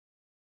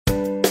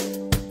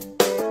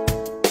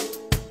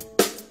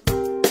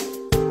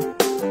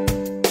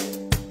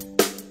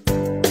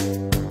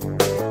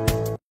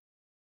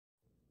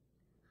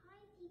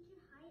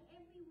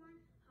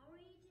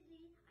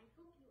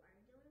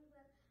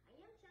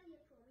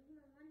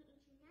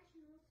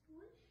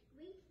School,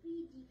 grade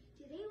 3D.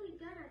 Today we're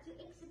gonna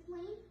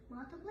explain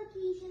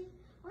multiplication.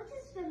 What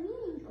is the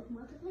meaning of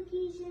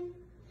multiplication?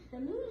 The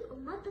meaning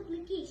of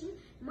multiplication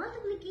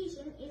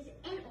is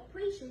an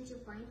operation to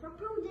find a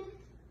product.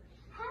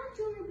 How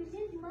to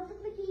represent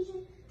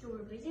multiplication? To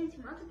represent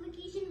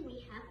multiplication,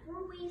 we have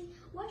 4 ways.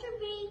 What are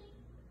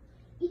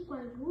they?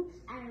 Equal groups,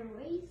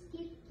 arrays,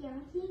 skip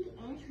counting,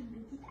 and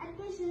repeated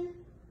addition.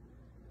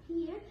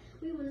 Here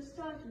we will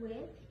start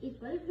with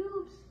equal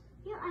groups.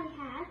 Here I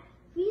have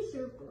 3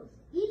 circles.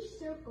 Each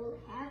circle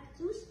has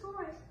 2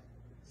 stars.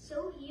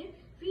 So here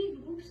 3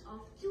 groups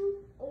of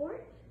 2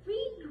 or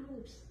 3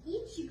 groups.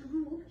 Each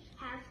group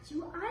has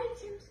 2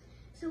 items.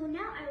 So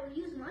now I will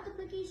use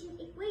multiplication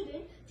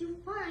equation to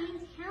find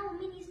how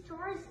many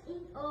stars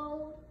in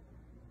all.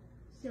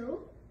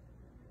 So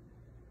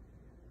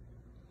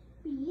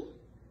 3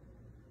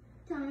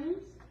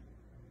 times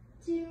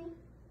 2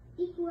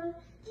 equal.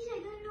 This I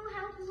don't know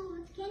how to solve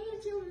it. Can you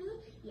tell me?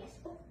 Yes,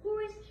 of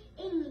course.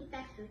 Any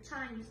factor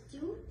times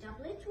 2,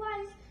 double it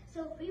twice.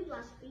 So 3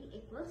 plus 3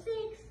 equals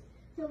 6.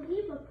 So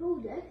here the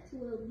product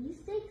will be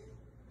 6.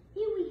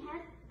 Here we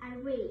have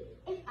array.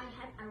 If I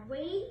have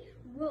array,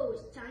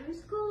 rows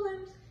times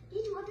columns.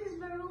 This what is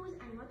the rows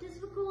and what is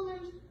the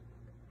columns?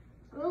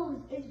 Rows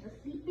is the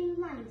sleeping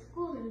lines.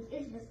 Columns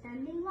is the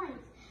standing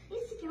lines.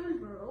 Let's count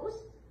the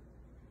rows.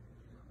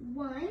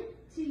 1,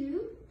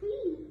 2,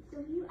 3.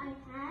 So here I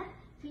have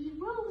 3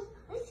 rows.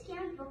 Let's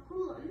count the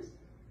columns.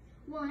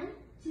 1,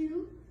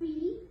 2,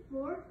 3,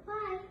 4,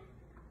 5.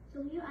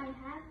 So here I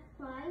have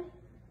 5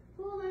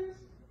 columns.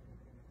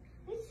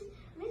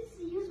 Let's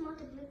use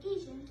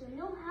multiplication to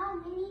know how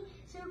many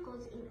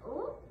circles in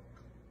all.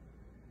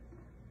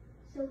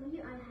 So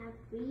here I have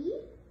 3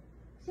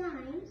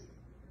 times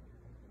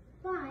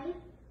 5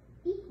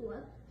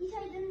 equal. This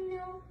I don't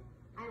know.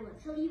 I will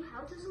tell you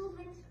how to solve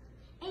it.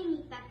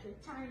 Any factor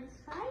times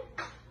 5.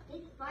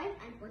 Take 5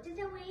 and put it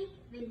away.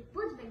 Then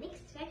put the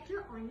next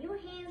factor on your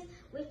hands,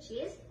 which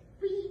is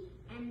 3.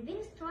 And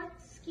then start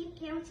skip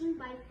counting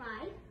by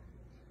 5.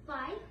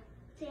 5,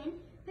 10,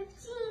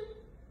 15.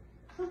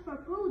 So for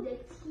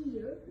product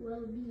here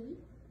will be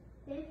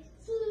 15.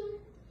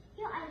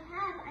 Here I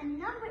have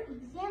another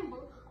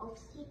example of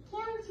skip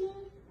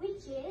counting,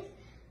 which is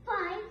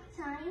 5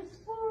 times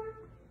 4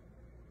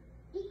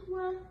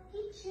 equal.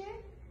 Teacher,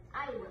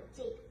 I will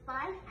take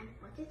 5 and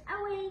put it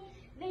away.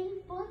 Then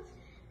put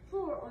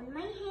 4 on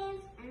my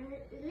hands and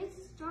let's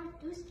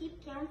start to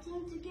skip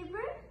counting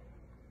together.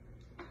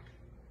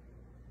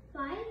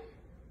 5,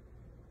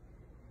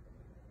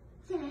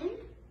 10,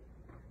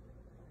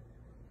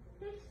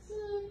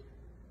 15,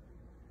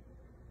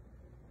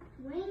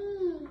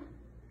 20.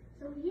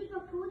 So here the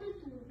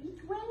product will be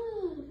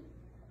 20.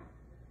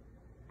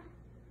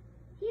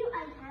 Here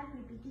I have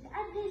repeated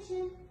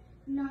addition.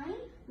 9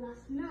 plus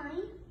 9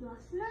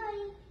 plus 9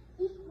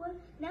 equal.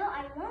 Now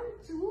I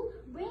want to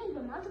bring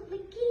the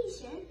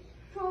multiplication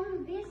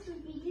from this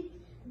repeated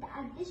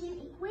addition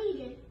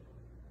equation.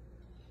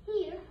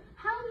 Here,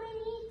 how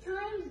many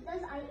times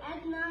does I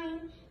add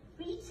 9?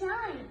 3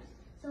 times.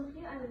 So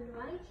here I will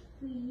write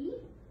 3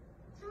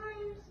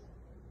 times.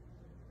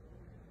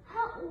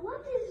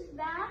 What is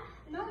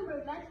the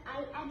number that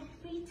I add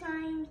 3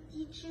 times,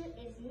 teacher?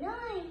 Is 9.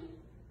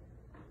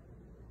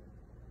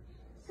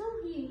 So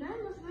here 9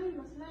 plus 9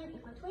 plus 9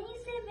 equal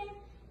 27.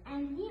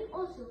 And here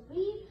also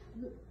 3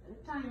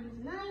 times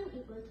 9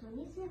 equal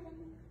 27.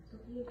 So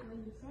here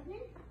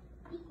 27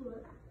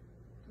 equal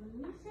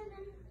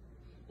 27.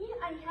 Here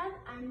I have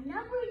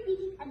another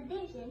repeated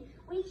addition,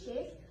 which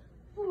is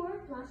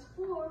 4 plus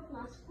 4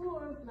 plus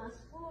 4 plus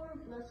 4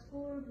 plus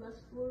 4 plus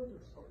 4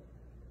 plus 4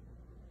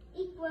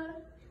 equal.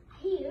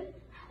 Here,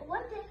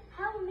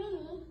 how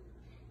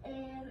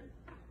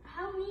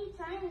many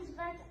times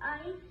that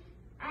I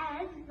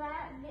add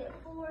that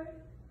 4?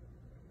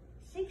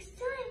 6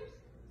 times.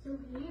 So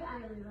here I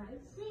will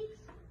write 6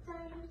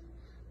 times.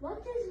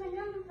 What is the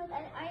number that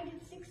I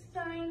added 6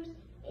 times?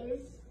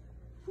 Is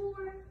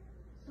 4.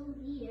 So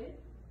here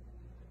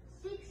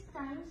 6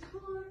 times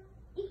 4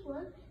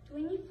 equal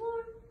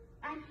 24.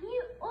 And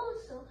here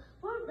also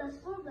 4 plus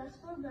 4 plus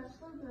 4 plus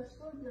 4 plus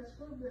 4 plus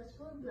 4 plus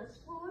 4 plus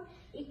 4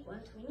 equal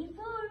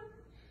 24.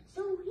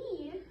 So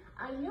here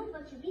I know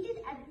that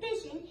repeated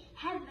addition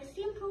have the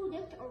same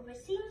product or the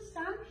same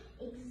sum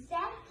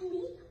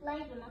exactly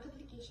like the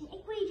multiplication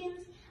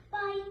equations.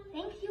 Bye.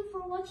 Thank you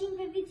for watching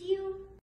the video.